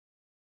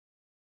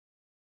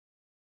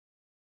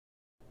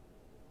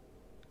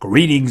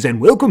Greetings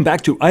and welcome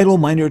back to Idle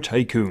Miner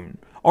Tycoon.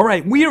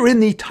 Alright, we are in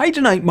the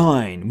Titanite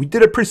mine. We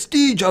did a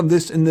prestige of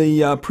this in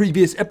the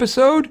previous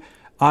episode.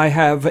 I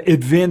have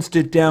advanced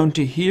it down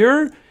to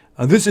here.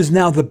 This is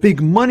now the big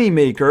money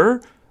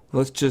maker.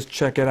 Let's just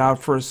check it out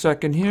for a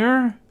second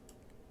here.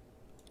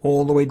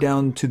 All the way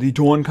down to the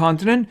Dawn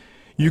continent.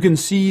 You can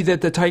see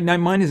that the Titanite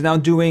mine is now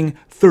doing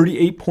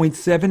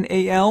 38.7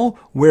 AL,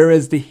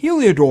 whereas the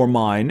Heliodor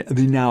mine,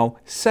 the now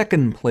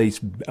second place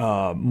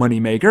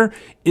moneymaker,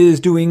 is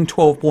doing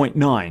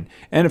 12.9.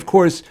 And of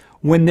course,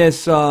 when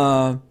this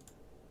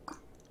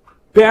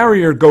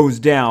barrier goes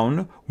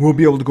down, we'll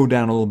be able to go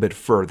down a little bit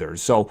further.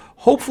 So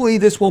hopefully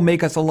this will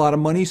make us a lot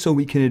of money so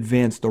we can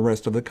advance the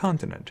rest of the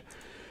continent.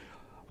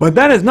 But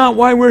that is not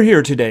why we're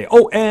here today.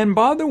 Oh, and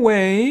by the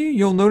way,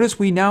 you'll notice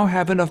we now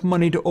have enough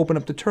money to open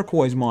up the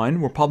turquoise mine.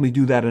 We'll probably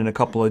do that in a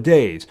couple of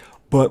days.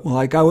 But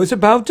like I was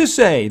about to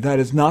say, that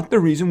is not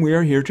the reason we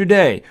are here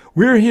today.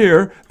 We're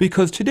here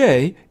because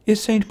today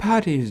is St.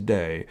 Patty's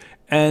Day.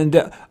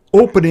 And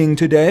opening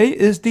today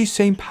is the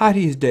St.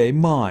 Patty's Day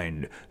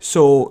mine.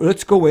 So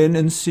let's go in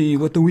and see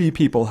what the wee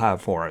people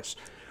have for us.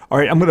 All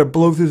right, I'm going to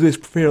blow through this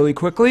fairly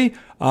quickly.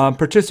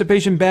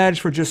 Participation badge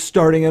for just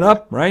starting it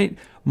up, right?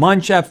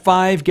 Mineshaft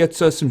 5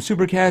 gets us some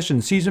super cash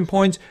and season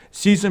points.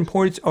 Season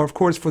points are, of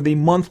course, for the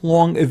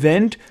month-long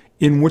event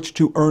in which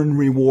to earn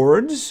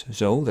rewards.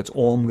 So that's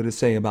all I'm going to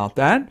say about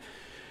that.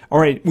 All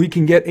right, we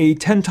can get a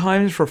 10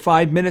 times for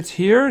 5 minutes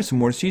here, some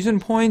more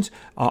season points,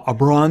 a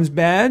bronze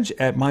badge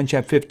at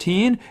Mineshaft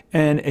 15,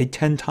 and a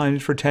 10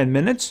 times for 10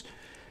 minutes.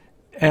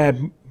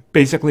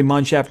 Basically,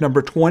 mineshaft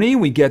number 20,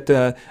 we get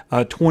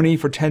 20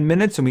 for 10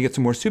 minutes, and we get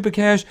some more super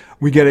cash.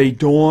 We get a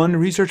Dawn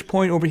research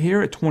point over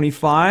here at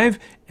 25,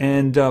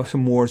 and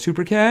some more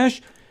super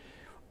cash.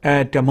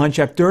 At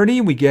mineshaft 30,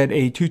 we get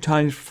a 2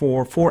 times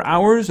for 4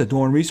 hours, a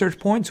Dawn research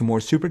point, some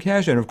more super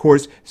cash, and of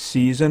course,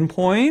 season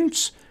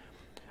points.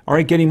 All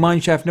right, getting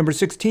mineshaft number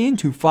 16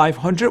 to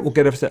 500 will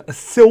get us a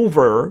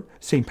silver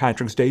St.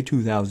 Patrick's Day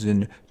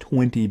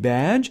 2020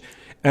 badge,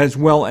 as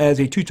well as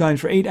a 2 times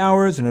for 8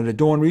 hours, another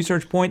Dawn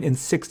research point, and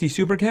 60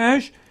 super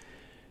cash.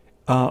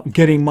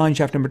 Getting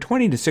mineshaft number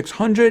 20 to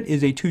 600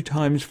 is a 2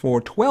 times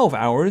for 12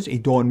 hours, a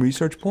Dawn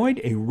research point,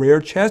 a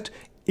rare chest,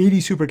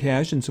 80 super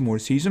cash, and some more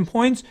season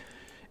points.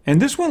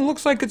 And this one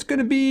looks like it's going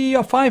to be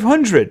a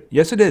 500.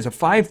 Yes, it is, a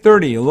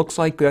 530. It looks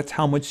like that's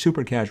how much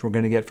super cash we're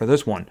going to get for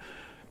this one.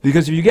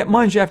 Because if you get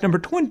mineshaft number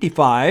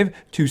 25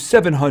 to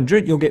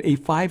 700, you'll get a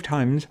 5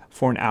 times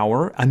for an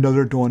hour,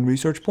 another Dawn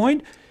research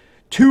point,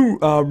 2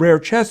 rare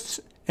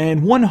chests,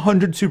 and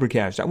 100 super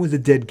cash. That was a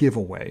dead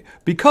giveaway.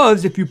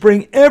 Because if you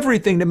bring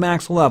everything to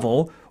max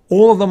level,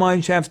 all of the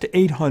mine shafts to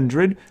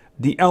 800,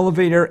 the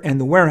elevator and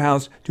the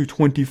warehouse to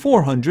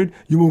 2400,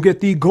 you will get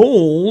the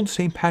gold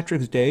St.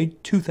 Patrick's Day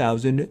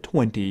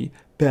 2020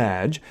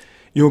 badge.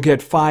 You'll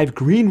get 5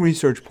 green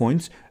research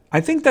points. I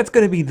think that's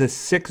going to be the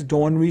 6th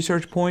Dawn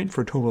research point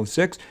for a total of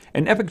 6,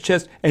 an epic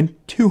chest, and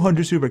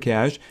 200 super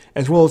cash,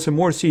 as well as some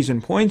more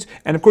season points.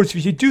 And of course,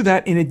 if you do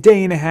that in a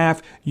day and a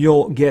half,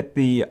 you'll get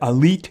the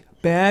elite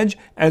badge,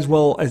 as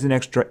well as an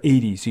extra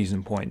 80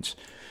 season points.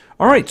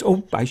 All right,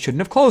 so I shouldn't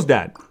have closed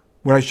that.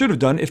 What I should have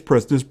done is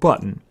press this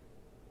button.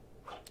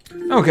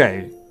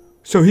 Okay,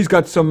 so he's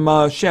got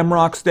some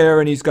shamrocks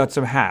there, and he's got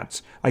some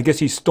hats. I guess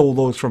he stole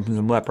those from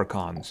some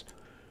leprechauns.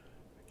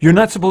 You're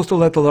not supposed to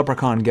let the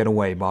leprechaun get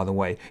away, by the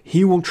way.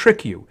 He will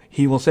trick you.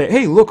 He will say,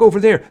 hey, look over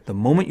there. The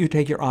moment you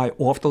take your eye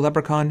off the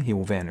leprechaun, he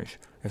will vanish.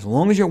 As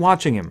long as you're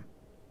watching him,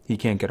 he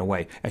can't get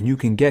away. And you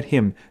can get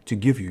him to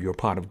give you your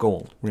pot of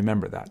gold.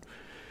 Remember that.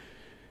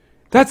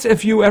 That's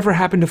if you ever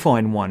happen to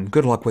find one.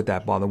 Good luck with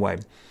that, by the way.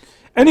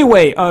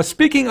 Anyway,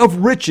 speaking of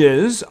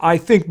riches, I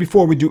think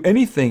before we do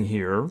anything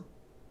here,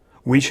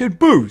 we should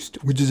boost,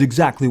 which is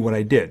exactly what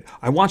I did.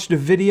 I watched a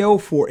video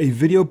for a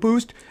video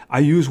boost. I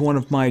used one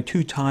of my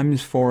 2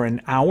 times for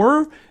an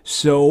hour,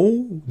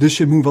 so this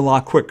should move a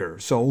lot quicker.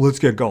 So let's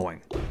get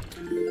going.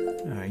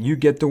 You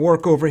get to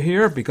work over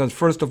here because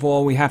first of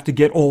all, we have to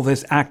get all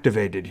this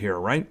activated here,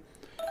 right?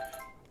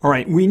 All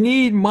right, we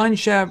need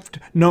mineshaft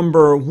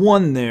number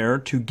 1 there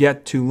to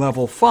get to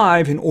level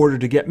 5 in order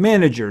to get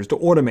managers to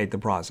automate the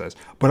process.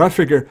 But I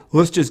figure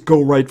let's just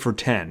go right for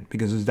 10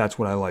 because that's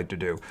what I like to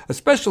do,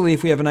 especially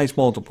if we have a nice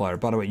multiplier.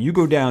 By the way, you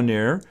go down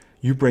there,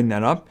 you bring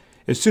that up.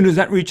 As soon as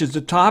that reaches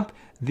the top,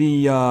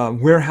 the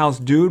warehouse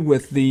dude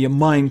with the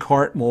mine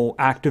cart will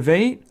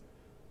activate.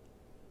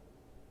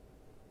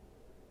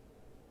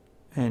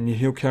 And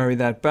he'll carry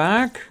that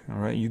back. All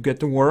right, you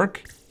get to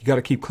work. You got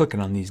to keep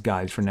clicking on these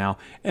guys for now.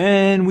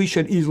 And we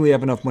should easily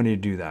have enough money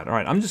to do that. All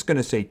right, I'm just going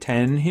to say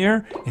 10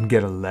 here and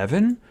get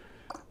 11.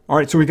 All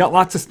right, so we got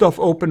lots of stuff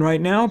open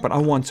right now, but I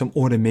want some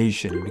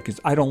automation because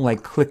I don't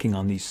like clicking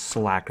on these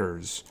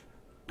slackers.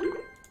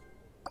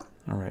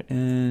 All right,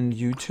 and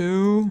you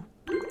too.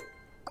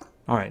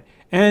 All right,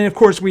 and of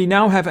course, we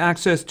now have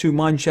access to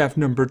mineshaft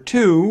number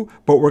 2,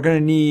 but we're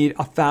going to need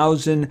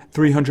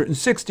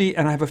 1,360,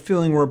 and I have a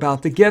feeling we're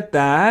about to get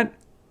that.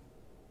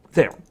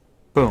 There,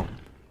 boom.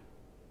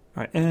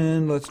 All right,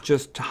 and let's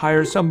just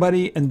hire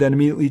somebody and then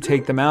immediately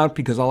take them out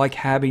because I like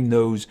having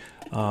those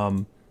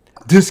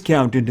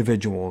discount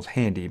individuals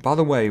handy. By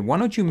the way, why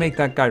don't you make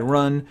that guy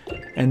run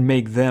and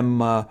make them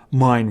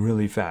mine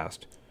really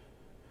fast?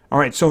 All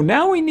right, so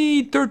now we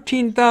need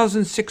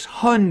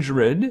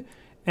 13,600,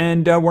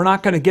 and we're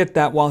not going to get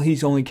that while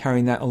he's only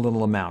carrying that a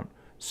little amount.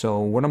 So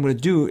what I'm going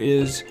to do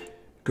is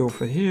go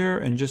for here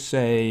and just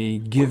say,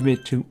 give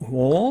it to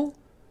all.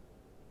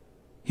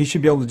 He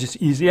should be able to just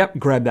easily, yep,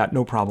 grab that,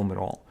 no problem at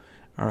all.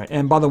 All right,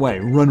 and by the way,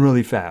 run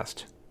really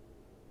fast.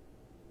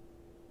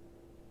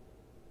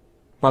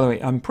 By the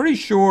way, I'm pretty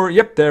sure,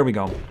 yep, there we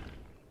go.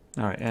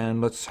 All right,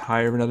 and let's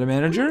hire another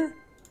manager.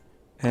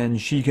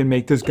 And she can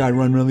make this guy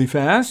run really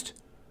fast.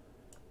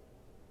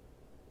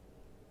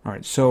 All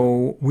right,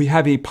 so we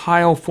have a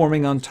pile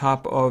forming on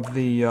top of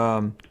the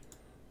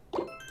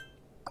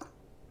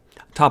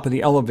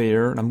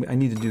elevator. And I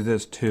need to do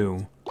this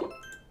too.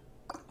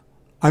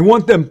 I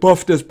want them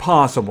buffed as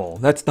possible.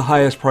 That's the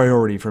highest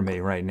priority for me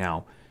right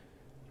now.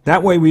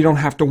 That way we don't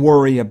have to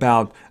worry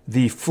about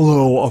the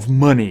flow of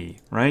money,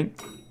 right?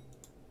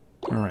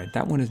 All right,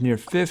 that one is near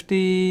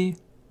 50.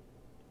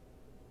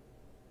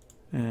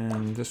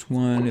 And this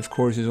one, of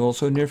course, is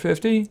also near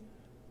 50.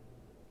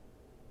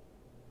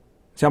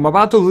 See, I'm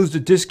about to lose the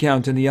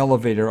discount in the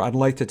elevator. I'd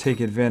like to take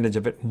advantage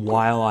of it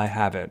while I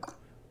have it.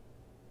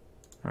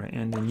 All right,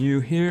 and then you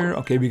here.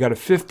 Okay, we got a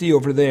 50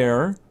 over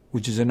there,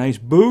 which is a nice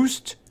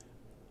boost.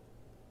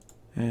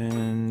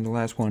 And the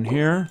last one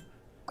here.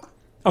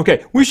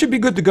 Okay, we should be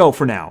good to go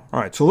for now.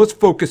 All right, so let's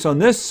focus on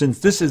this since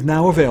this is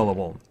now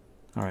available.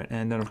 All right,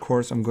 and then of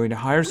course I'm going to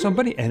hire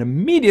somebody and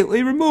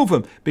immediately remove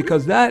him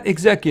because that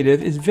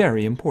executive is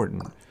very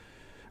important. All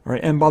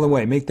right, and by the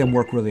way, make them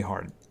work really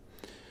hard.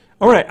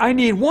 All right, I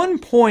need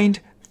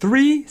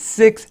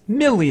 1.36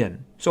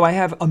 million. So I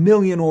have 1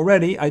 million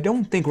already. I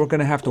don't think we're going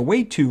to have to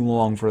wait too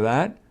long for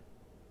that.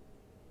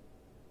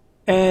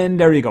 And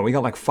there you go. We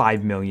got like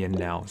 5 million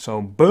now.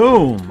 So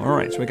boom. All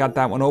right, so we got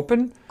that one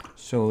open.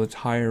 So let's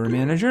hire a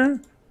manager.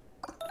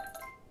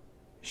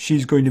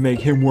 She's going to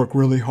make him work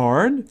really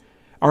hard.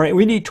 All right,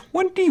 we need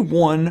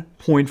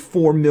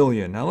 21.4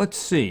 million. Now let's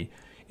see.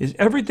 Is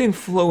everything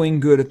flowing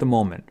good at the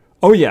moment?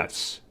 Oh,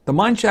 yes. The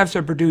mine shafts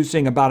are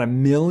producing about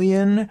 1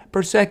 million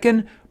per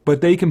second,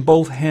 but they can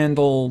both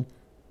handle,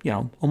 you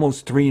know,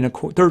 almost 13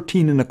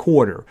 and a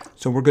quarter.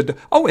 So we're good to,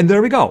 oh, and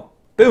there we go.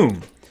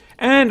 Boom.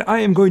 And I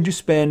am going to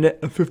spend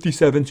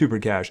 57 super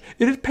cash.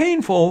 It is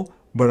painful,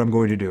 but I'm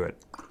going to do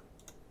it.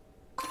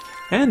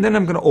 And then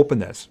I'm going to open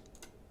this.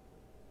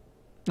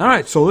 All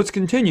right, so let's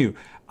continue.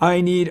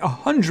 I need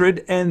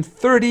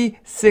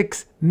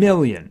 136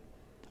 million.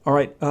 All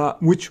right,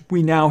 which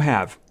we now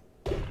have.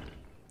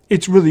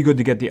 It's really good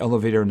to get the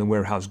elevator and the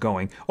warehouse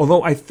going.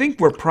 Although I think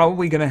we're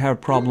probably going to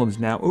have problems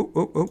now.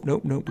 Oh,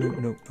 nope,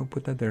 don't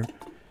put that there.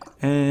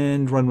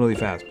 And run really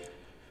fast.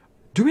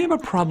 Do we have a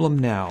problem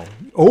now?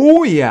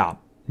 Oh, yeah.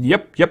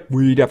 Yep,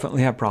 we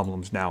definitely have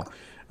problems now.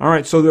 All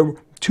right, so there's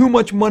too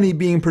much money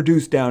being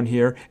produced down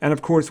here. And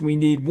of course, we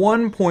need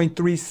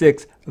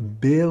 1.36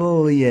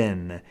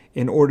 billion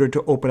in order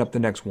to open up the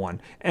next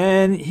one.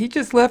 And he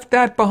just left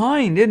that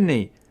behind, didn't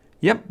he?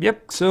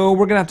 Yep. So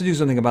we're going to have to do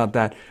something about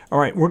that. All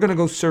right, we're going to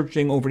go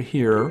searching over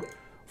here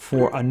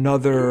for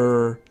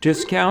another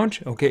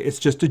discount. Okay, it's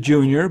just a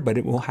junior, but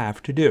it will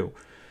have to do.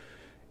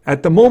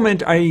 At the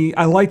moment,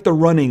 I like the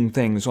running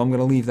thing, so I'm going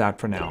to leave that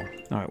for now.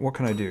 All right, what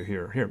can I do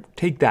here? Here,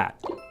 take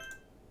that.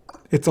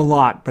 It's a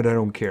lot, but I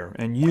don't care.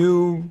 And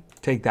you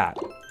take that.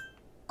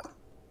 All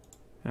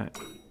right,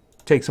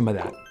 take some of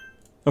that.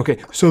 Okay,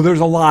 so there's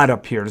a lot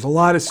up here. There's a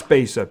lot of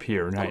space up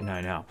here right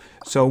now.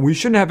 So we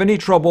shouldn't have any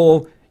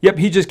trouble. Yep,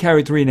 he just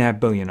carried 3.5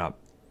 billion up.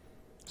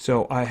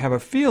 So I have a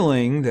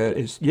feeling that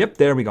it's, yep,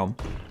 there we go.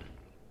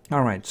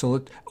 All right,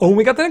 so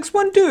we got the next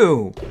one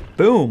too.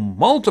 Boom,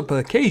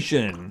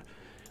 multiplication.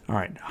 All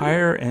right,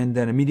 hire and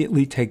then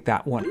immediately take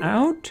that one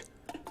out.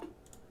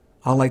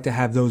 I like to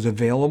have those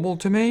available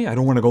to me. I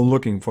don't want to go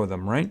looking for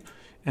them, right?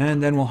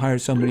 And then we'll hire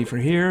somebody for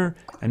here.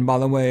 And by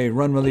the way,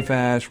 run really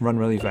fast, run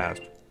really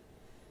fast.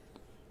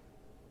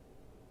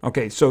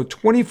 Okay, so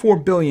 24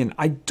 billion.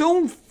 I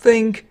don't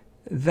think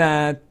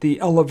that the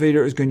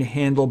elevator is going to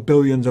handle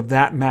billions of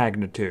that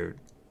magnitude.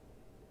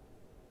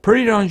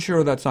 Pretty darn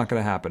sure that's not going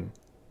to happen.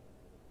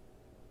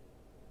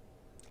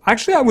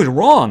 Actually, I was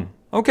wrong.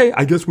 Okay,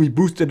 I guess we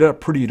boosted it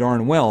up pretty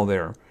darn well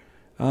there.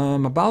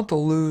 I'm about to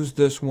lose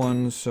this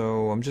one,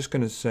 so I'm just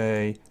going to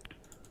say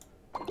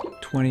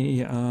 20.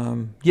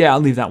 Yeah,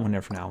 I'll leave that one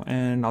there for now.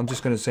 And I'm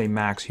just going to say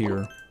max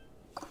here.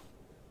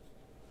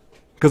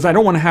 Because I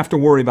don't want to have to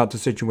worry about the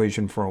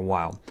situation for a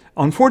while.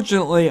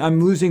 Unfortunately,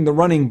 I'm losing the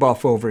running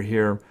buff over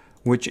here,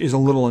 which is a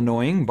little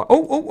annoying. But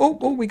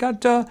oh, we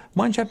got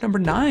mineshaft number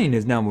 9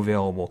 is now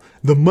available.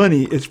 The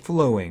money is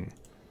flowing.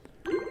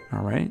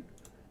 All right.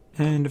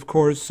 And of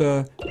course,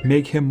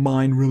 make him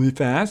mine really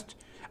fast.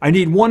 I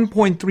need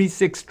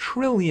 1.36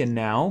 trillion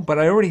now, but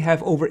I already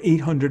have over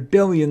 800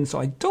 billion, so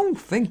I don't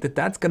think that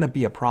that's going to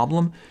be a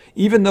problem.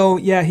 Even though,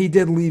 yeah, he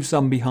did leave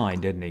some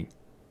behind, didn't he?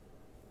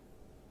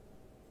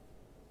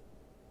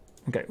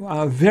 Okay,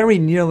 very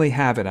nearly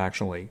have it,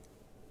 actually.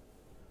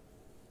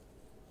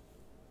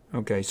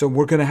 Okay, so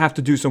we're going to have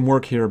to do some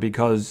work here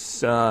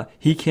because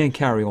he can't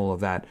carry all of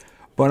that.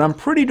 But I'm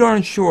pretty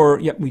darn sure,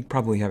 yep, we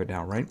probably have it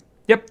now, right?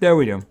 Yep, there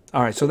we do.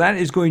 All right, so that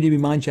is going to be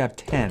mine shaft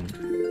 10.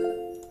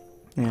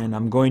 And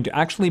I'm going to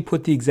actually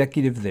put the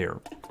executive there.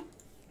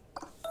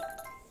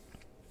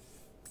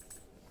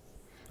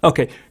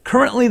 Okay,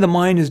 currently the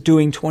mine is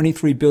doing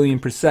 23 billion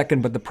per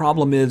second, but the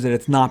problem is that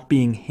it's not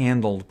being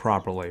handled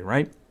properly,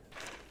 right?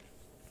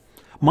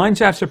 Mine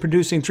shafts are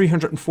producing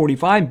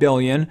 345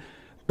 billion,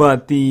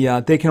 but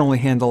they can only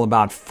handle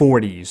about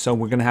 40, so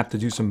we're going to have to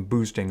do some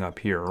boosting up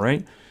here,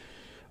 right?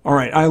 All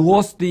right, I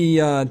lost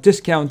the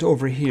discount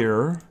over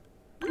here,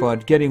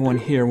 but getting one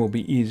here will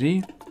be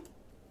easy.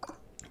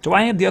 Do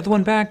I have the other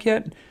one back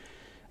yet?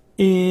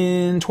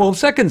 In 12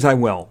 seconds I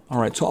will.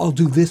 All right, so I'll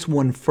do this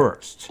one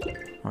first.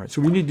 All right,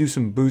 so we need to do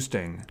some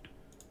boosting.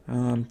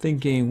 I'm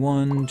thinking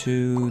 1,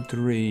 2,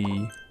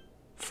 3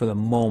 for the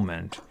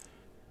moment.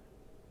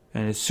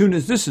 And as soon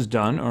as this is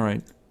done, all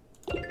right.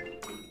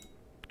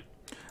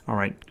 All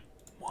right,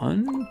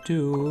 1,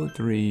 2,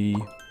 3,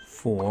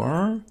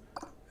 4.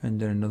 And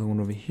then another one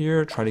over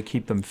here. Try to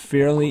keep them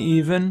fairly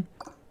even.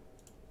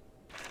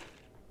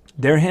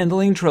 They're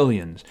handling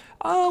trillions.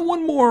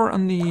 One more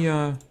on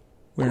the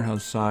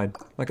warehouse side.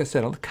 Like I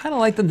said, I'd kind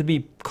of like them to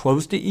be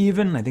close to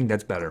even. I think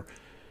that's better.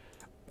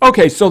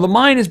 Okay, so the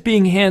mine is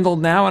being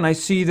handled now, and I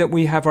see that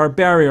we have our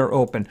barrier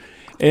open.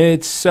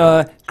 It's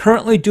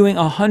currently doing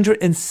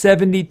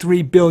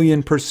 173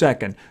 billion per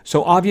second.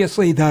 So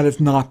obviously that is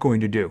not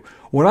going to do.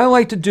 What I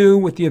like to do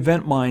with the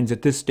event mines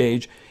at this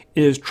stage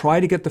is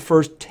try to get the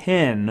first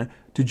 10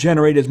 to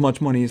generate as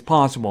much money as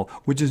possible,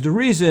 which is the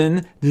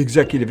reason the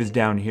executive is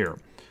down here.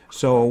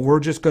 So we're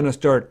just going to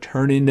start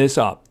turning this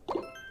up.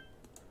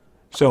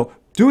 So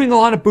doing a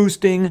lot of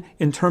boosting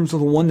in terms of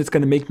the one that's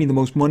going to make me the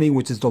most money,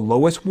 which is the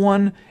lowest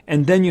one,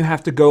 and then you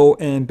have to go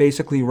and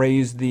basically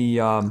raise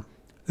the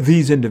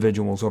these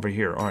individuals over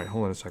here. All right,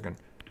 hold on a second.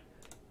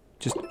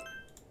 Just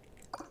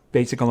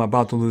basic, I'm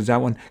about to lose that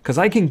one because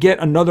I can get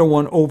another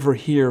one over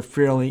here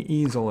fairly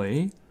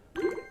easily.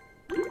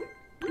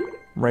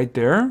 Right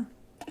there.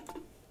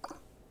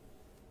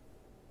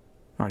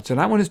 All right, so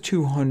that one is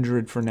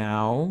 200 for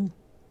now.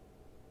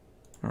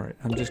 All right,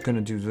 I'm just going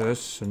to do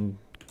this and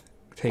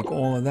take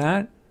all of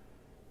that.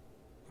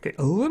 Okay,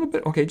 a little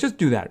bit. Okay, just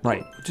do that.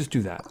 Right, just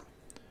do that.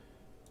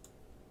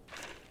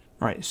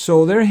 All right,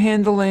 so they're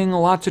handling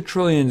lots of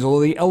trillions, although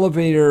the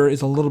elevator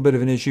is a little bit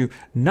of an issue.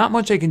 Not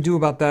much I can do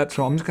about that,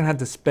 so I'm just going to have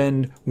to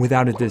spend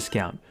without a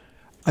discount.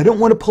 I don't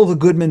want to pull the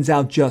Goodmans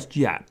out just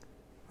yet.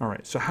 All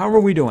right, so how are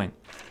we doing?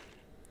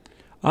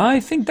 I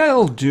think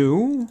that'll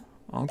do.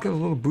 I'll get a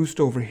little boost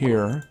over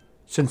here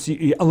since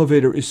the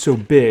elevator is so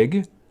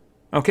big.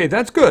 Okay,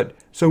 that's good.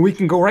 So we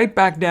can go right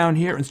back down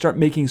here and start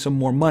making some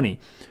more money.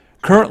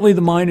 Currently, the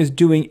mine is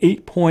doing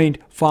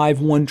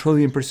 8.51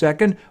 trillion per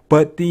second,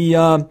 but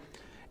the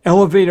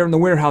elevator in the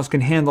warehouse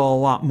can handle a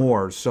lot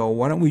more. So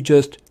why don't we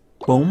just,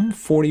 boom,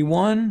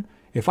 41.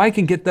 If I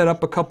can get that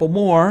up a couple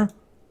more,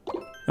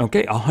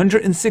 okay,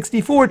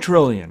 164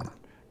 trillion.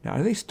 Now,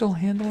 are they still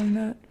handling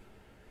that?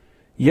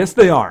 Yes,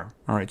 they are.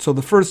 All right, so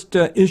the first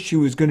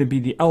issue is going to be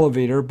the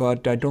elevator,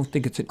 but I don't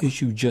think it's an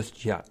issue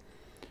just yet.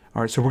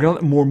 All right, so we're going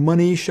to let more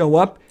money show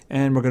up,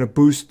 and we're going to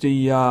boost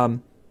the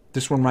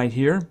this one right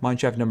here,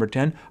 mineshaft number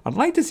 10. I'd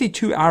like to see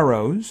 2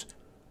 arrows.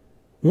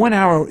 1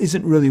 arrow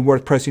isn't really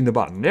worth pressing the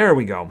button. There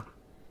we go.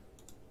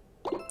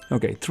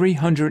 Okay,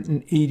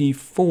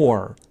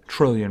 384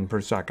 trillion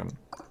per second.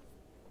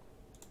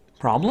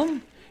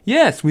 Problem?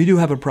 Yes, we do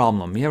have a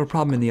problem. We have a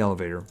problem in the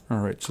elevator. All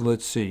right, so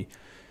let's see.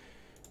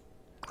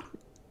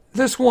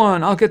 This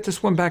one, I'll get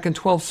this one back in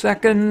 12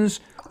 seconds,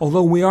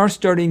 although we are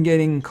starting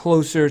getting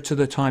closer to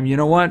the time. You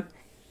know what?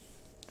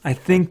 I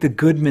think the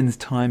Goodman's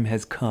time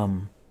has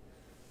come.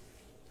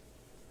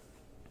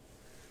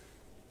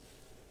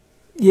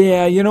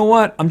 Yeah, you know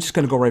what? I'm just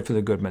going to go right for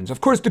the Goodmans.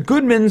 Of course, the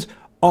Goodmans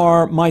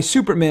are my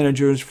super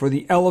managers for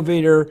the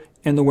elevator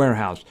and the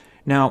warehouse.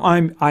 Now,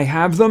 I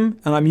have them,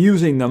 and I'm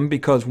using them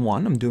because,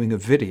 one, I'm doing a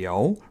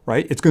video,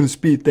 right? It's going to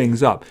speed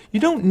things up. You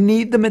don't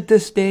need them at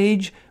this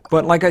stage,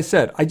 but like I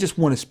said, I just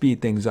want to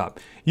speed things up.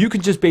 You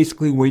can just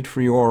basically wait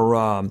for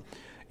your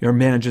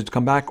managers to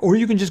come back, or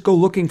you can just go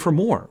looking for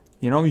more.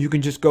 You know, you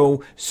can just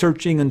go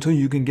searching until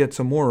you can get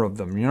some more of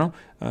them, you know?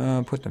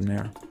 Put them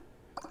there.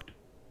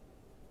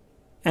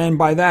 And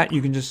by that,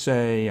 you can just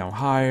say, you know,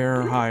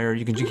 higher, higher.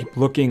 You can just keep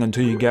looking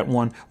until you get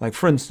one. Like,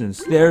 for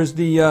instance, there's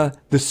the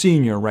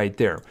senior right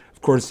there.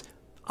 Of course,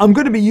 I'm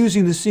going to be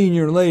using the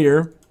senior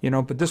later, you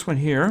know, but this one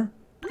here,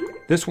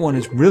 this one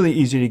is really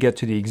easy to get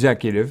to the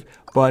executive,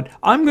 but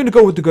I'm going to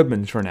go with the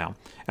Goodmans for now.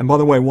 And by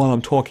the way, while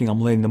I'm talking, I'm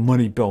letting the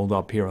money build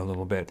up here a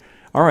little bit.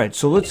 All right,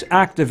 so let's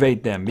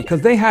activate them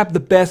because they have the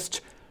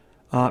best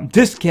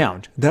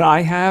discount that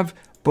I have,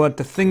 but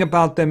the thing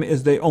about them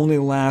is they only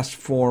last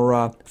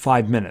for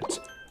 5 minutes.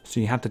 So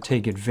you have to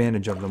take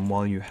advantage of them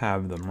while you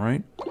have them,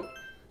 right?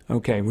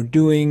 Okay, we're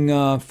doing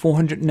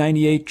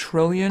 498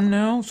 trillion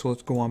now, so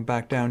let's go on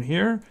back down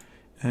here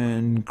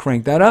and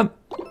crank that up.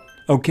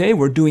 Okay,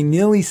 we're doing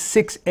nearly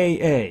 6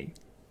 AA.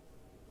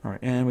 All right,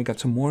 and we got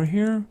some more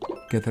here.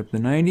 Get up to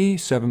 90,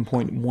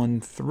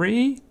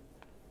 7.13.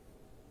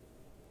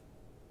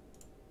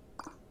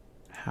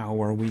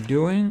 How are we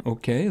doing?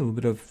 Okay, a little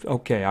bit of,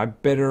 okay, I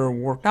better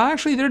work.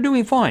 Actually, they're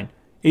doing fine.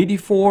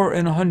 84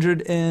 and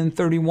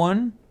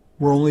 131.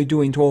 We're only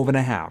doing 12 and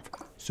a half.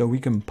 So we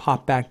can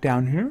pop back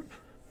down here.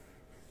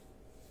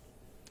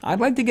 I'd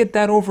like to get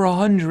that over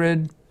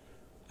 100.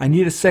 I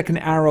need a second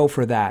arrow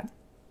for that.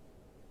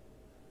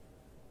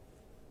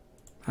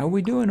 How are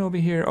we doing over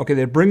here? Okay,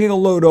 they're bringing a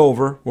load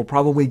over. We'll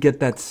probably get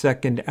that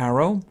second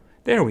arrow.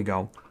 There we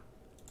go.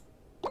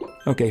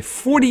 Okay,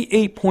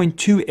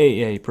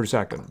 48.2 AA per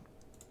second.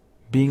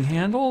 Being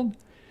handled?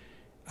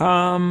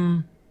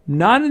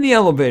 Not in the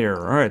elevator.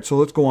 All right, so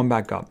let's go on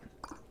back up.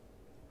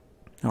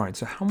 All right,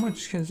 so how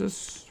much is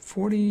this?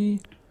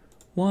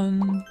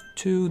 41,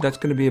 2. That's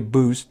going to be a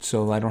boost,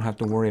 so I don't have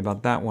to worry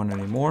about that one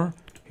anymore.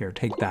 Here,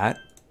 take that.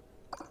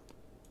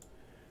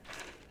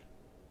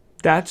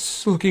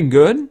 That's looking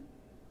good.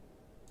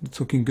 It's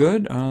looking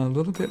good. A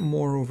little bit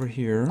more over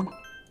here.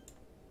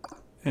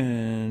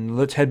 And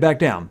let's head back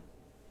down.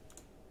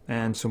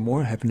 And some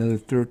more. Have another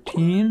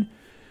 13.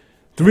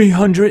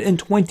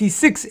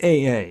 326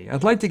 AA.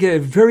 I'd like to get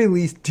at very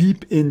least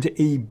deep into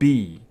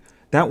AB.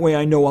 That way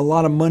I know a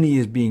lot of money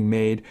is being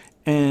made.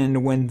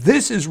 And when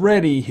this is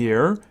ready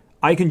here,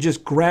 I can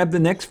just grab the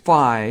next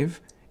 5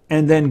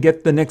 and then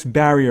get the next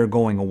barrier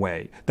going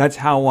away. That's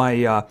how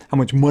how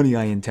much money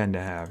I intend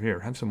to have. Here,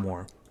 have some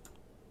more.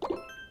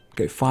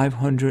 Okay,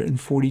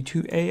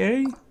 542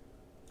 AA.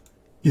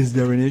 Is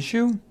there an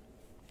issue?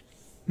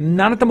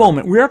 Not at the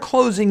moment. We are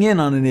closing in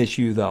on an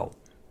issue, though.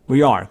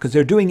 We are, because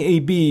they're doing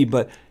AB,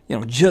 but, you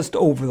know, just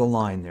over the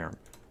line there.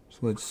 So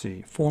let's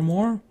see. 4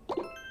 more.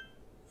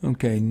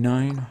 Okay,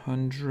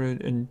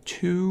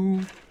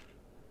 902.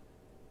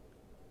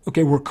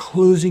 Okay, we're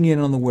closing in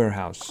on the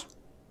warehouse.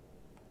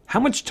 How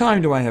much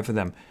time do I have for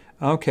them?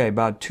 Okay,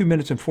 about 2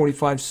 minutes and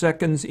 45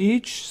 seconds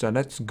each, so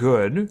that's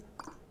good.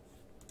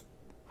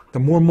 The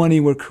more money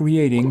we're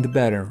creating, the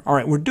better. All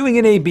right, we're doing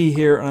an AB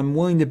here, and I'm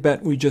willing to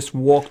bet we just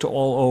walked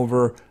all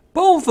over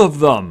both of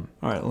them.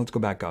 All right, let's go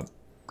back up.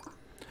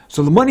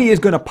 So the money is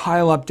going to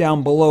pile up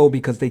down below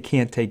because they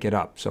can't take it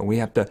up. So we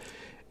have to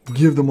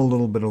give them a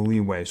little bit of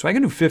leeway. So I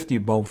can do 50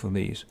 of both of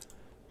these.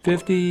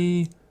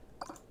 50,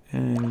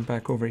 and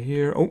back over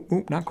here.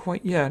 Oh, not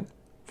quite yet.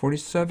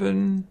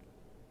 47.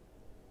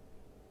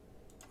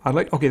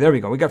 Okay, there we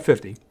go. We got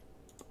 50.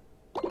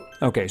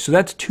 Okay, so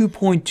that's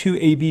 2.2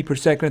 AB per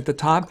second at the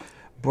top,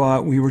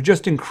 but we were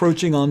just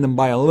encroaching on them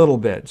by a little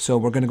bit. So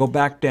we're going to go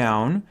back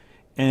down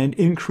and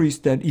increase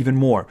that even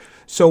more.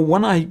 So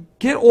when I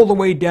get all the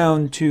way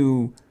down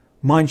to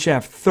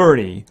mineshaft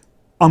 30,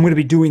 I'm going to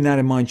be doing that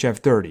in mineshaft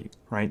 30,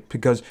 right?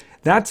 Because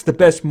that's the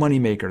best money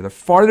maker. The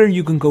farther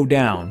you can go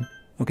down,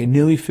 okay,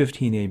 nearly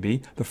 15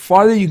 AB, the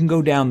farther you can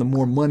go down, the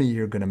more money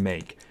you're going to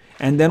make.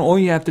 And then all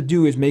you have to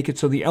do is make it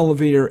so the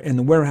elevator and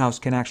the warehouse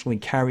can actually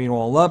carry it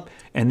all up,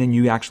 and then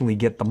you actually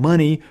get the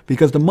money,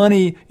 because the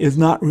money is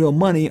not real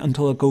money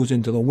until it goes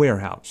into the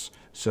warehouse.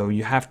 So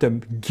you have to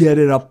get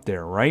it up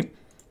there, right?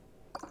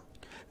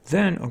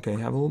 Then, okay,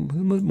 have a little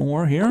bit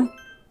more here.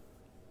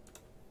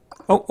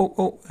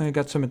 Oh, I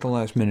got some at the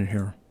last minute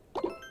here.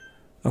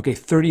 Okay,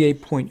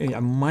 38.8. I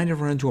might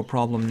have run into a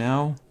problem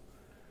now.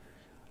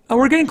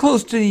 We're getting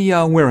close to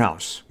the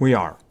warehouse. We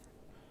are.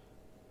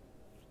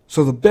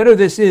 So the better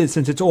this is,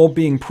 since it's all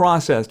being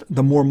processed,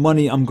 the more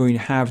money I'm going to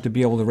have to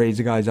be able to raise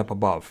the guys up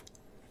above.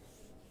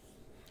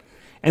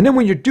 And then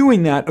when you're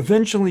doing that,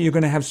 eventually you're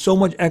going to have so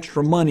much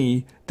extra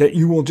money that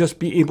you will just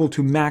be able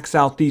to max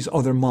out these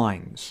other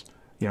mines.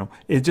 You know,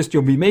 it's just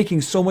you'll be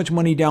making so much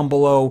money down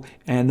below,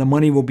 and the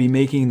money will be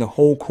making the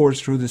whole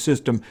course through the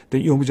system that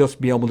you'll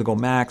just be able to go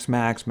max,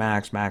 max,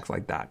 max, max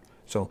like that.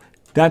 So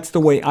that's the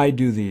way I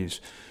do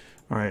these.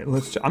 All right,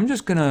 I'm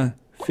just going to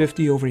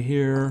 50 over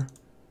here.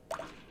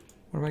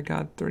 What have I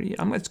got? 30.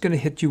 I'm just going to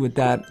hit you with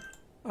that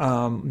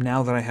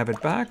now that I have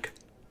it back.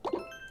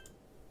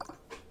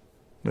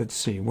 Let's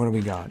see. What do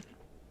we got?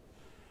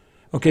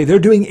 Okay, they're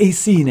doing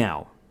AC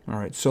now. All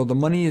right, so the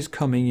money is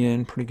coming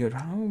in pretty good.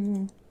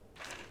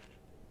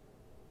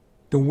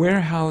 The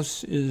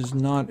warehouse is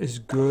not as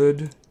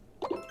good.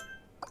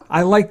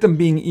 I like them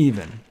being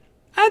even.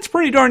 That's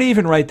pretty darn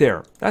even right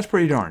there. That's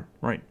pretty darn,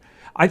 right?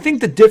 I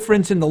think the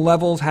difference in the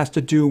levels has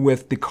to do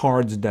with the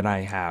cards that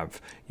I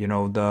have. You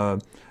know, the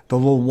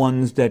little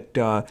ones that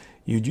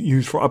you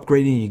use for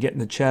upgrading, you get in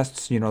the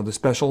chests, you know, the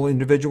special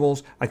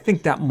individuals. I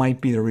think that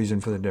might be the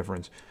reason for the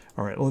difference.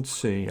 All right, let's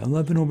see.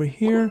 11 over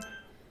here.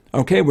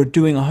 Okay, we're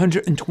doing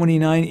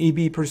 129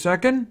 AB per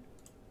second.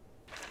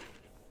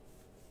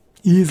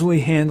 Easily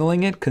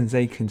handling it,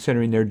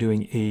 considering they're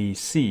doing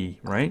AC,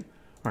 right?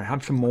 All right,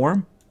 have some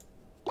more.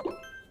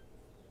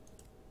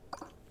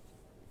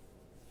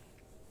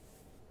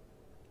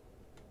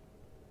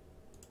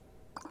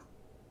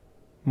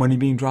 Money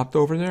being dropped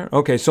over there?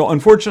 Okay, so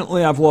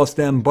unfortunately I've lost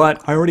them,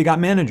 but I already got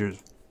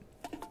managers.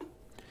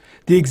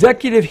 The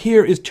executive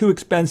here is too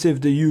expensive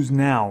to use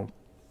now.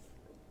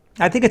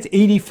 I think it's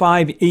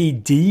 85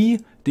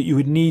 AD, that you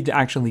would need to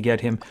actually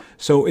get him.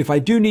 So if I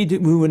do need to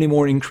move any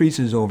more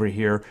increases over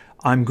here,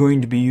 I'm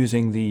going to be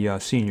using the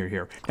senior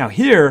here. Now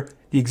here,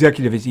 the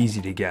executive is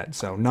easy to get,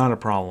 so not a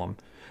problem.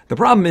 The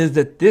problem is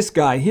that this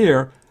guy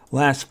here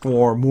lasts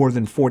for more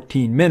than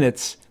 14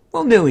 minutes.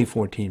 Well, nearly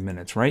 14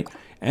 minutes, right?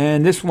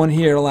 And this one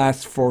here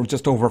lasts for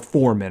just over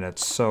 4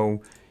 minutes.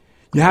 So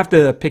you have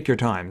to pick your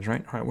times,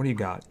 right? All right, what do you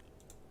got?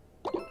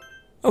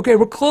 Okay,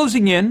 we're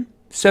closing in.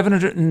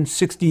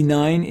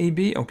 769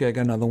 AB. Okay, I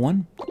got another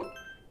one.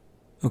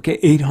 Okay,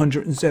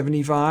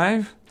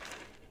 875.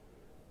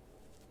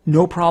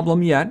 No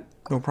problem yet.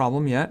 No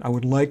problem yet. I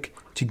would like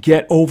to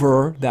get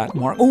over that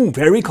mark. Oh,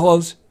 very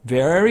close.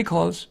 Very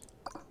close.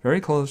 Very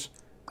close.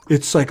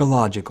 It's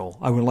psychological.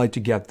 I would like to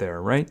get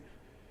there, right?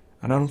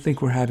 And I don't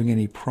think we're having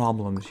any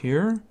problems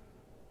here.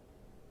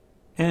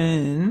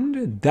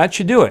 And that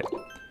should do it.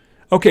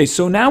 Okay,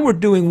 so now we're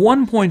doing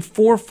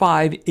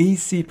 1.45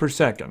 AC per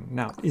second.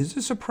 Now, is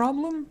this a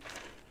problem?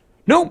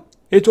 Nope,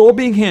 it's all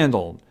being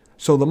handled.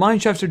 So the mine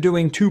shafts are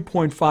doing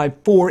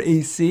 2.54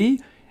 AC,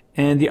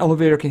 and the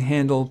elevator can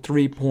handle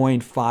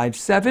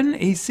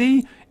 3.57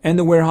 AC, and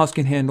the warehouse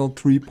can handle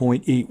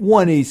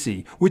 3.81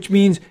 AC, which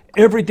means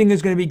everything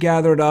is going to be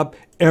gathered up,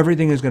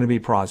 everything is going to be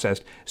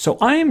processed. So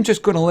I am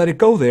just going to let it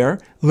go there,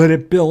 let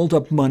it build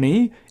up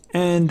money,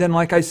 and then,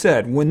 like I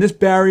said, when this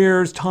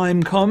barrier's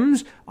time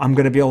comes, I'm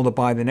going to be able to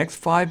buy the next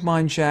 5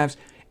 mine shafts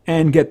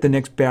and get the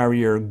next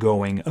barrier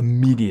going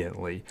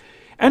immediately.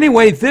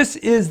 Anyway, this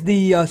is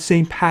the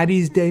St.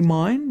 Paddy's Day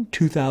mine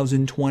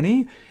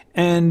 2020,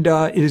 and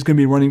it is going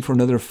to be running for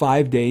another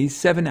 5 days,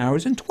 7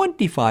 hours, and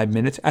 25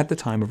 minutes at the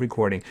time of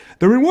recording.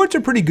 The rewards are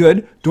pretty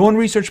good. Dawn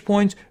research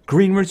points,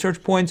 green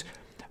research points,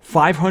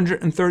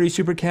 530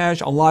 super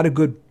cash, a lot of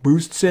good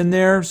boosts in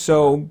there.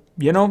 So,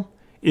 you know,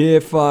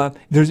 if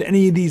there's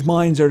any of these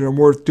mines that are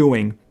worth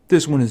doing,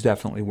 this one is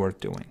definitely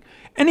worth doing.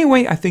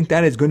 Anyway, I think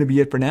that is going to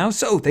be it for now.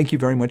 So thank you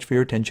very much for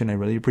your attention. I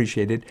really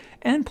appreciate it.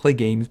 And play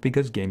games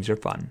because games are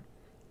fun.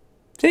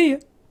 See ya.